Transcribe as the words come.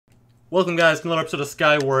Welcome guys to another episode of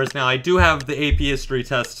Skywars. Now I do have the AP history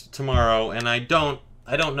test tomorrow, and I don't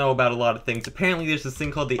know about a lot of things. Apparently there's this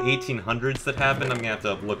thing called the 1800s that happened. I'm gonna have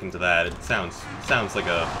to look into that. It sounds like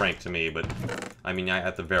a prank to me, but I mean I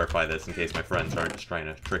have to verify this in case my friends aren't just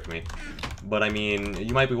trying to trick me. But I mean,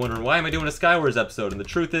 you might be wondering, why am I doing a Skywars episode? And the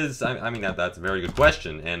truth is, I mean that's a very good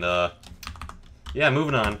question. And yeah,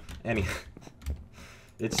 moving on.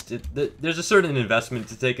 There's a certain investment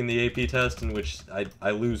to taking the AP test in which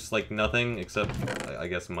I lose, like, nothing except, I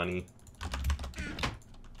guess, money.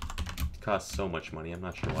 It costs so much money, I'm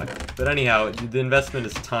not sure why. But anyhow, the investment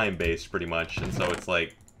is time-based, pretty much, and so it's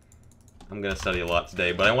like, I'm gonna study a lot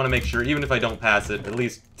today, but I want to make sure, even if I don't pass it, at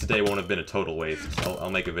least today won't have been a total waste.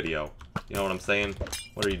 I'll make a video. You know what I'm saying?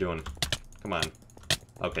 What are you doing? Come on.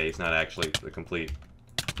 Okay, he's not actually the complete...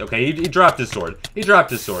 Okay, he dropped his sword. He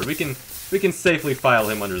dropped his sword. We can safely file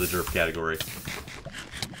him under the derp category.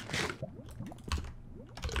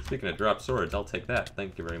 Speaking of drop swords, I'll take that.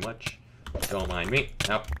 Thank you very much. Don't mind me.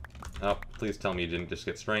 Oh, oh, please tell me you didn't just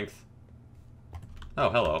get strength. Oh,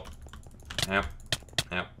 hello. Ow.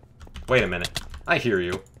 Ow. Wait a minute. I hear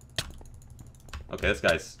you. Okay, this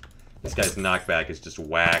guy's knockback is just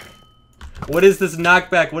whack. What is this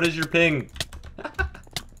knockback? What is your ping?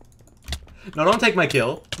 No, don't take my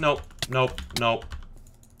kill. Nope. Nope. Nope.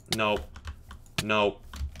 Nope. Nope.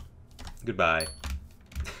 Goodbye.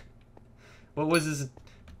 What was this?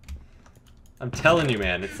 I'm telling you,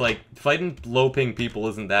 man. It's like, fighting low ping people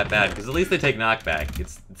isn't that bad, because at least they take knockback.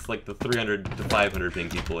 It's like the 300 to 500 ping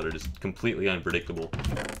people that are just completely unpredictable.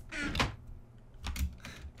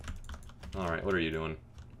 Alright, what are you doing?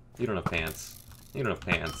 You don't have pants. You don't have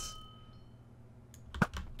pants.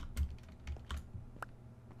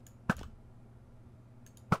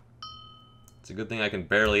 It's a good thing I can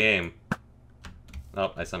barely aim.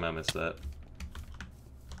 Oh, I somehow missed that.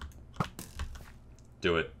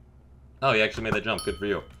 Do it. Oh, you actually made that jump. Good for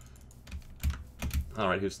you.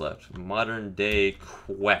 Alright, who's left? Modern Day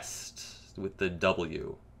Quest with the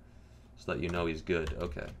W. So that you know he's good.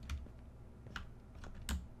 Okay.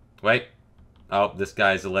 Wait. Oh, this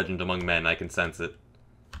guy's a legend among men. I can sense it.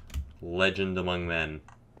 Legend among men.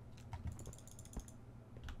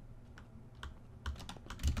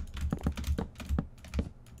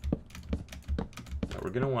 We're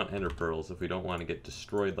gonna want ender pearls if we don't want to get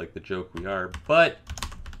destroyed like the joke we are, but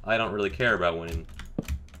I don't really care about winning.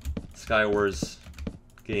 Skywars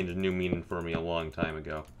gained a new meaning for me a long time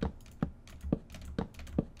ago.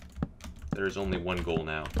 There's only one goal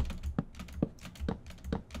now.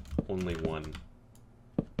 Only one.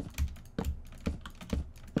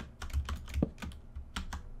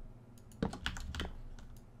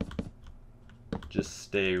 Just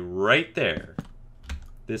stay right there.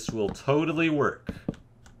 This will totally work.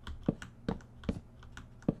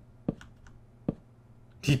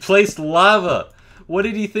 He placed lava. What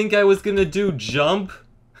did he think I was gonna do? Jump?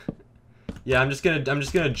 Yeah, I'm just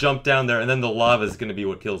gonna jump down there, and then the lava is gonna be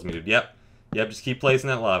what kills me, dude. Yep, just keep placing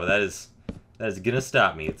that lava. That is gonna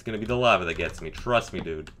stop me. It's gonna be the lava that gets me. Trust me,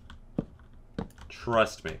 dude.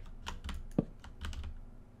 Trust me.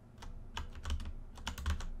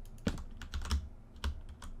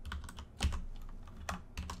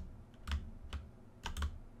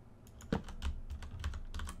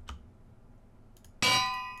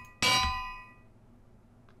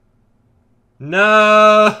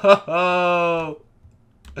 No!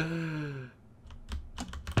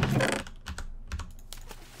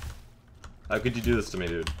 How could you do this to me,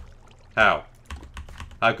 dude? How?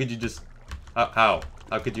 How could you just... How?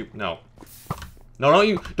 How could you... No.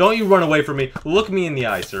 No, don't you run away from me. Look me in the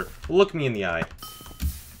eye, sir. Look me in the eye.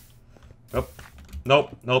 Nope.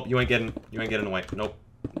 Nope. Nope. You ain't getting away. Nope.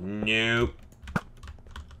 Nope.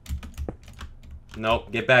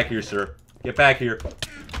 Nope. Get back here, sir. Get back here.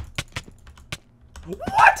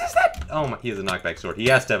 What is that? Oh my, he has a knockback sword. He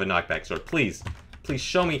has to have a knockback sword. Please. Please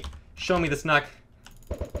show me this knock.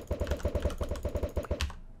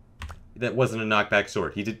 That wasn't a knockback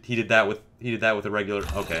sword. He did that with a regular.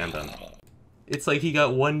 Okay, I'm done. It's like he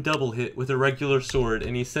got one double hit with a regular sword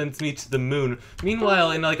and he sends me to the moon.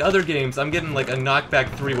 Meanwhile, in like other games, I'm getting like a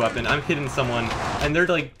knockback 3 weapon. I'm hitting someone and they're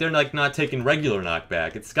like not taking regular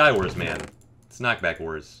knockback. It's Skywars, man. It's knockback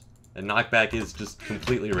wars. And knockback is just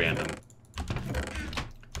completely random.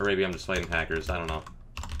 Or maybe I'm just fighting hackers, I don't know.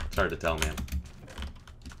 It's hard to tell, man.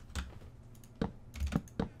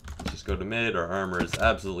 Let's just go to mid. Our armor is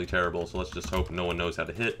absolutely terrible, so let's just hope no one knows how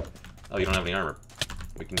to hit. Oh, you don't have any armor.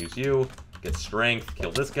 We can use you, get strength, kill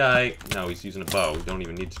this guy. No, he's using a bow. We don't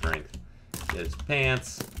even need strength. Get his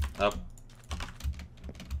pants. Up.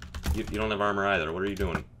 You don't have armor either. What are you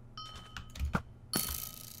doing?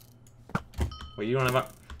 Wait, you don't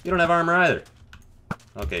have You don't have armor either.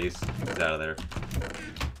 Okay, he's out of there.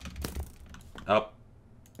 Up.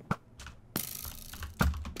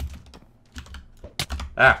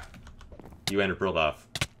 Ah! You ender pearled off.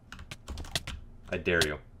 I dare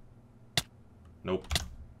you. Nope.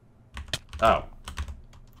 Oh.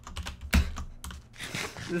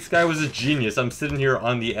 This guy was a genius. I'm sitting here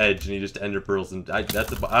on the edge and he just ender pearls and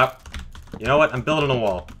that's a you know what? I'm building a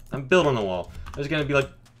wall. I'm building a wall. There's gonna be like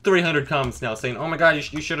 300 comments now saying, "Oh my god,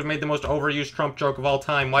 you should have made the most overused Trump joke of all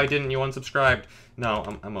time. Why didn't you unsubscribe?"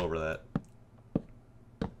 No, I'm over that.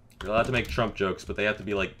 You're allowed to make Trump jokes, but they have to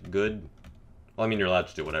be like good. Well, I mean, you're allowed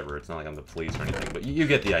to do whatever. It's not like I'm the police or anything, but you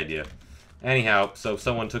get the idea. Anyhow, so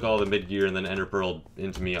someone took all the mid-gear and then ender pearled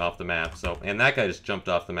into me off the map. So, and that guy just jumped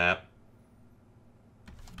off the map.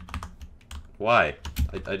 Why?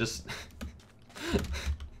 I just...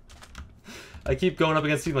 I keep going up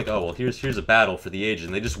against teams like, oh, well, here's a battle for the ages,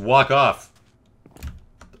 and they just walk off.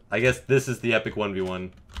 I guess this is the epic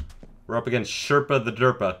 1v1. We're up against Sherpa the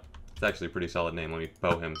Derpa. It's actually a pretty solid name. Let me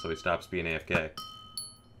bow him so he stops being AFK.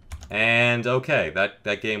 And, okay,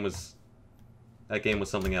 that game was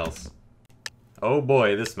something else. Oh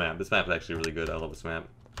boy, this map. This map is actually really good. I love this map.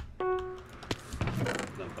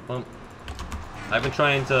 I've been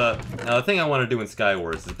trying to... Now, the thing I want to do in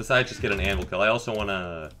Skywars is, besides just get an anvil kill, I also want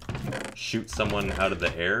to shoot someone out of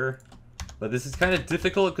the air. But this is kind of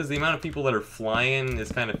difficult because the amount of people that are flying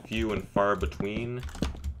is kind of few and far between.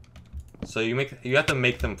 So you have to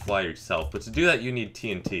make them fly yourself. But to do that, you need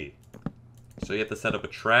TNT. So you have to set up a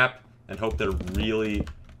trap and hope they're really,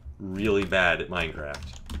 really bad at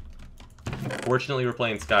Minecraft. Fortunately, we're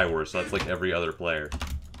playing Skywars, so that's like every other player.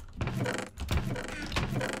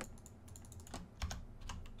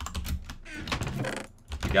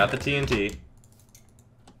 We got the TNT.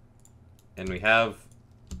 And we have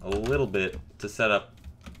a little bit to set up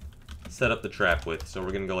the trap with. So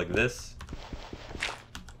we're gonna go like this.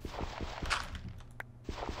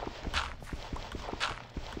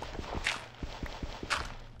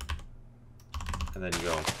 And then you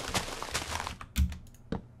go,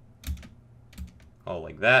 oh,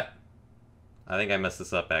 like that. I think I messed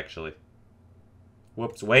this up, actually.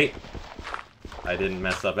 Whoops, wait. I didn't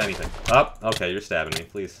mess up anything. Oh, okay, you're stabbing me.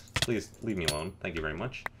 Please leave me alone. Thank you very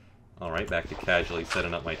much. Alright, back to casually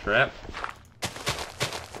setting up my trap.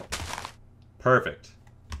 Perfect.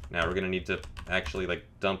 Now we're gonna need to actually, like,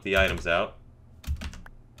 dump the items out.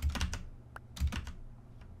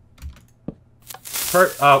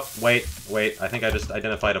 Oh, wait. I think I just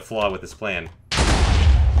identified a flaw with this plan.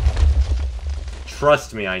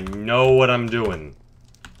 Trust me, I know what I'm doing.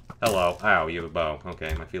 Hello. Ow, you have a bow.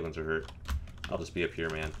 Okay, my feelings are hurt. I'll just be up here,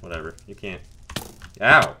 man. Whatever. You can't...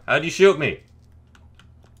 Ow! How'd you shoot me?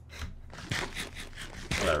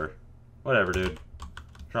 Whatever. Whatever, dude.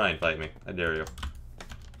 Try and fight me. I dare you.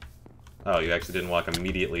 Oh, you actually didn't walk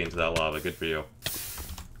immediately into that lava. Good for you.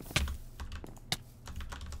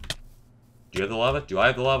 Do you have the lava? Do I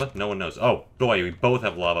have the lava? No one knows. Oh, boy, we both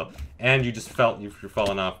have lava. And you just felt... You're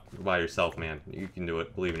falling off by yourself, man. You can do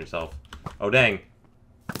it. Believe in yourself. Oh, dang.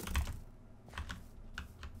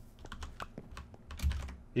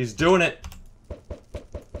 He's doing it!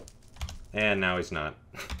 And now he's not.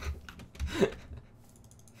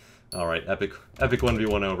 Alright, epic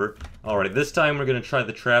 1v1 over. Alright, this time we're gonna try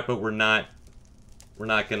the trap, but we're not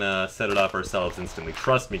gonna set it off ourselves instantly.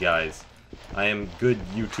 Trust me, guys. I am good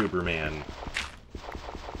YouTuber, man.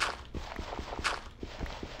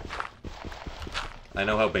 I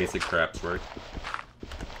know how basic traps work.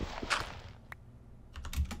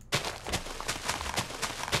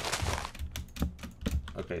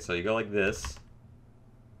 Okay, so you go like this.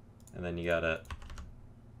 And then you gotta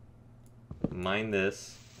mine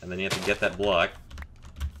this. And then you have to get that block.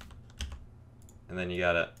 And then you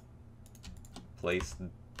gotta place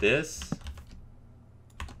this.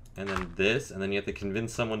 And then this. And then you have to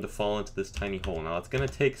convince someone to fall into this tiny hole. Now, it's gonna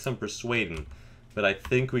take some persuading. But I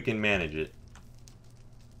think we can manage it.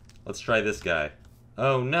 Let's try this guy.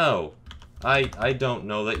 Oh, no! I don't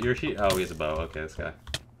know that you're here. Oh, he has a bow. Okay, this guy.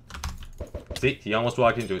 See? He almost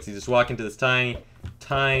walked into it. So he just walked into this tiny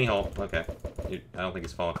hole. Okay. I don't think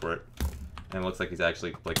he's falling for it. And it looks like he's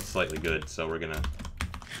actually, like, slightly good, so we're gonna...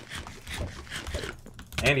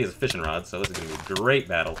 And he has a fishing rod, so this is gonna be a great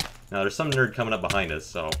battle. Now, there's some nerd coming up behind us,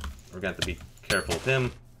 so we're gonna have to be careful with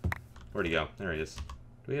him. Where'd he go? There he is. Do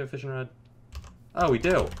we have a fishing rod? Oh, we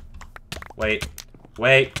do! Wait.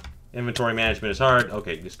 Inventory management is hard.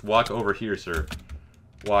 Okay, just walk over here, sir.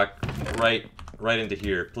 Walk right into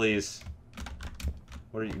here, please.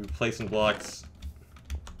 What are you placing blocks?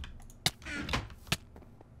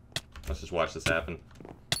 Let's just watch this happen.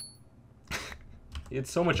 He had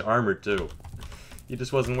so much armor, too. He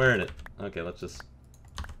just wasn't wearing it. Okay, let's just...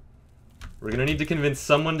 We're gonna need to convince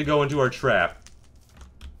someone to go into our trap.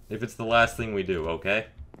 If it's the last thing we do, okay?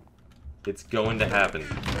 It's going to happen.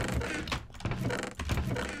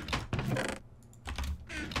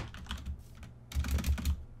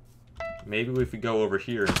 Maybe if we go over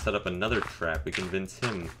here and set up another trap, we convince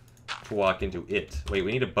him to walk into it. Wait,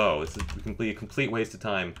 we need a bow. This is a complete waste of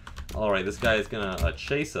time. Alright, this guy is gonna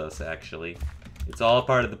chase us, actually. It's all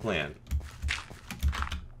part of the plan.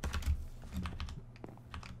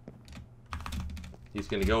 He's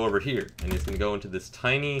gonna go over here, and he's gonna go into this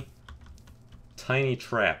tiny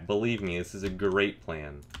trap. Believe me, this is a great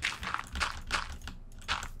plan.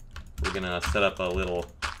 We're gonna set up a little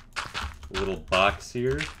box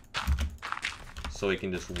here, so he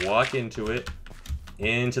can just walk into it,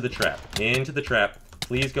 into the trap.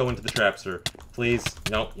 Please go into the trap, sir. Please.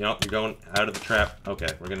 Nope, you're going out of the trap. Okay,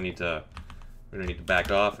 we're gonna need to back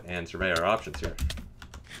off and survey our options here.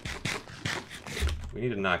 We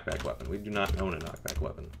need a knockback weapon. We do not own a knockback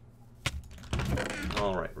weapon.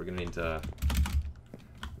 Alright, we're gonna need to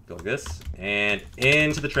go like this, and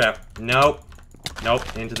into the trap. Nope.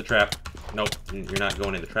 Nope, into the trap. Nope, you're not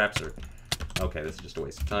going in the trap, sir. Okay, this is just a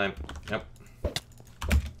waste of time. Yep.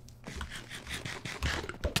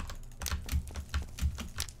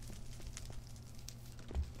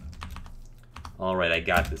 Alright, I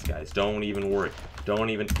got this, guys. Don't even worry.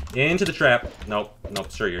 Don't even... Into the trap! Nope.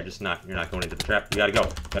 Nope, sir, you're not going into the trap. You gotta go.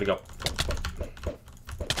 Gotta go.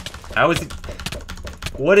 How is he...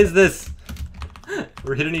 What is this?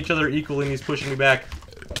 We're hitting each other equally and he's pushing me back.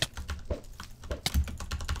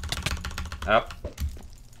 Up.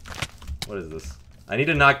 What is this? I need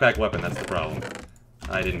a knockback weapon, that's the problem.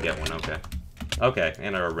 I didn't get one, okay. Okay,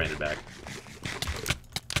 and I ran it back.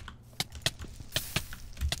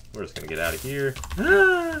 We're just gonna get out of here.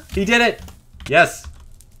 He did it! Yes!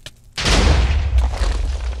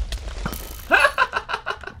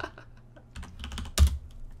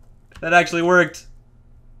 That actually worked.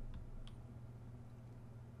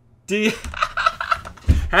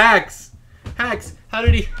 Hacks! Hacks! How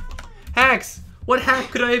did he... Hacks! What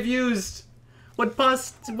hack could I have used? What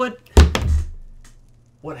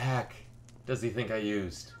hack does he think I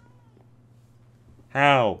used?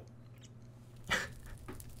 How?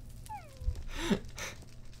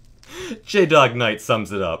 J-Dog Knight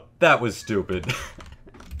sums it up. That was stupid.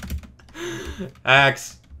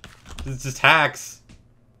 Hacks. It's just hacks.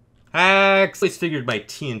 Hacks! I always figured my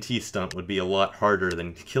TNT stunt would be a lot harder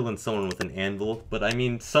than killing someone with an anvil, but I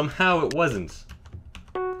mean, somehow it wasn't.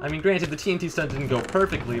 I mean, granted, the TNT stunt didn't go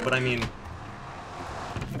perfectly, but I mean...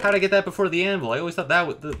 How'd I get that before the anvil? I always thought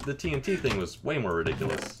that the TNT thing was way more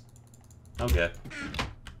ridiculous. Okay.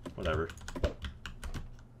 Whatever.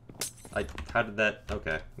 How did that...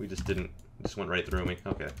 Okay, we just didn't... Just went right through me.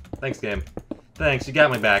 Okay. Thanks, game. Thanks, you got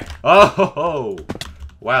my back. Oh, ho, ho.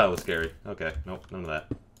 Wow, that was scary. Okay, nope, none of that.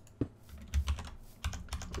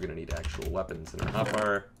 We're gonna need actual weapons in our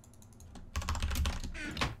hotbar.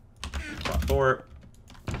 Spot 4.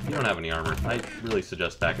 You don't have any armor. I really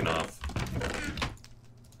suggest backing off.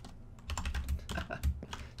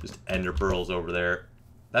 Just ender pearls over there.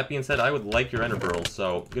 That being said, I would like your ender pearls,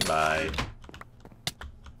 so goodbye.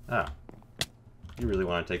 Ah. You really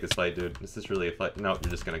want to take this fight, dude. Is this really a fight? No,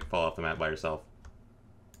 you're just gonna fall off the map by yourself.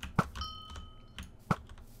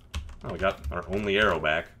 Oh, we got our only arrow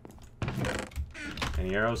back.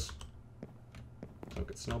 Any arrows? Don't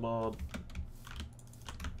get snowballed.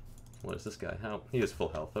 What is this guy? How? He has full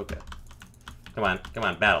health. Okay. Come on,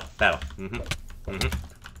 battle, battle.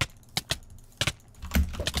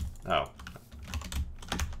 Oh.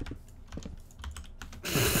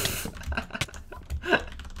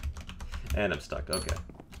 And I'm stuck. Okay.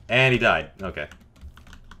 And he died. Okay.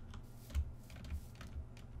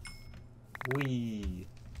 Whee.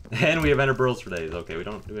 And we have ender pearls for days. Okay,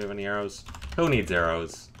 do we have any arrows? Who needs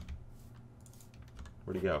arrows?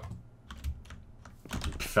 Where'd he go?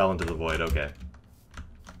 He fell into the void. Okay.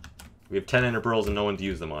 We have 10 ender pearls and no one to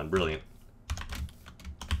use them on. Brilliant.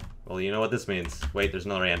 Well, you know what this means. Wait, there's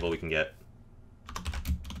another anvil we can get.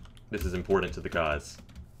 This is important to the cause.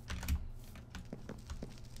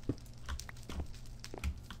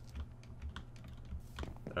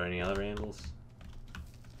 Are there any other anvils?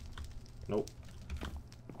 Nope.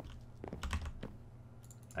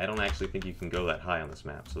 I don't actually think you can go that high on this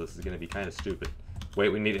map, so this is going to be kind of stupid. Wait,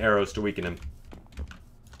 we need arrows to weaken him.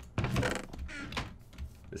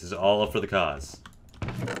 This is all for the cause.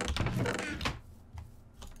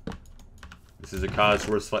 This is a cause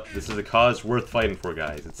worth fighting for,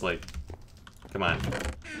 guys. It's like, come on.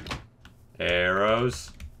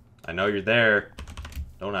 Arrows. I know you're there.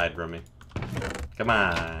 Don't hide from me. Come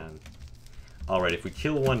on. Alright, if we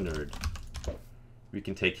kill one nerd, we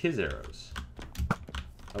can take his arrows.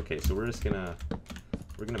 Okay, so we're just gonna...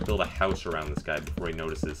 We're gonna build a house around this guy before he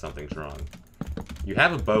notices something's wrong. You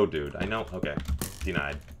have a bow, dude. I know. Okay.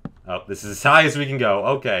 Denied. Oh, this is as high as we can go.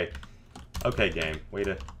 Okay. Okay, game. Way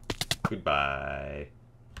to... Goodbye.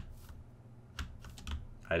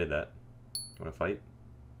 I did that. You wanna fight?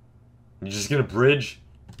 You're just gonna bridge?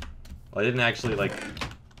 Well, I didn't actually, like...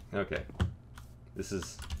 Okay. This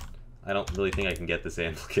is... I don't really think I can get this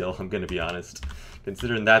anvil kill, I'm gonna be honest.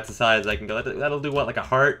 Considering that's as high as I can go. That'll do what, like a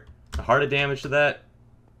heart? A heart of damage to that?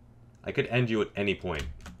 I could end you at any point.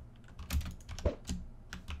 Now,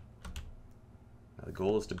 the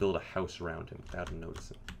goal is to build a house around him without him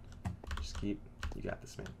noticing. Just keep... You got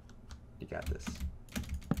this, man. You got this.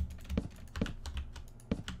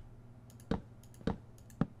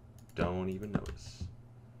 Don't even notice.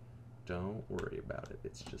 Don't worry about it.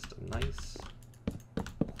 It's just a nice,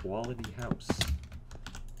 quality house.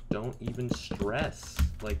 Don't even stress.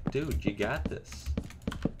 Like, dude, you got this.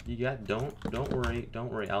 You got... Don't worry.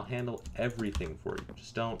 Don't worry. I'll handle everything for you.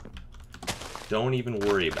 Just don't even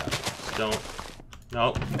worry about it. Just don't...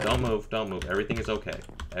 No, don't move. Don't move. Everything is okay.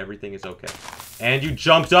 Everything is okay. And you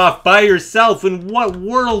jumped off by yourself! In what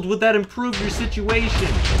world would that improve your situation?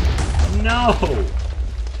 No!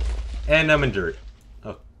 And I'm in dirt.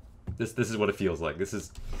 Oh, this is what it feels like. This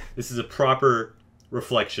is a proper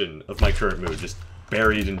reflection of my current mood. Just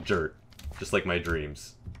buried in dirt. Just like my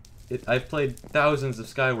dreams. I've played thousands of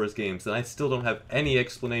Skywars games, and I still don't have any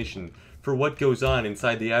explanation for what goes on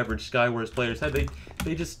inside the average Skywars player's head.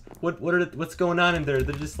 They just... What's going on in there?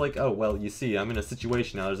 They're just like, oh, well, you see, I'm in a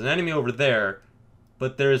situation now. There's an enemy over there,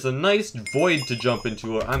 but there's a nice void to jump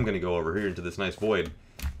into. I'm gonna go over here into this nice void.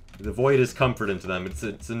 The void is comforting to them.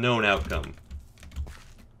 It's a known outcome.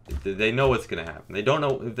 They know what's gonna happen. They don't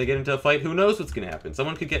know if they get into a fight. Who knows what's gonna happen?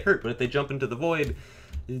 Someone could get hurt, but if they jump into the void,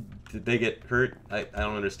 did they get hurt? I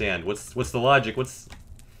don't understand. What's the logic?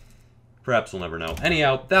 Perhaps we'll never know.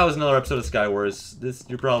 Anyhow, that was another episode of Skywars.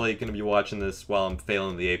 You're probably gonna be watching this while I'm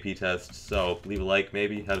failing the AP test. So leave a like,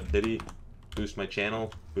 maybe, have a pity, boost my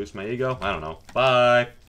channel, boost my ego. I don't know. Bye.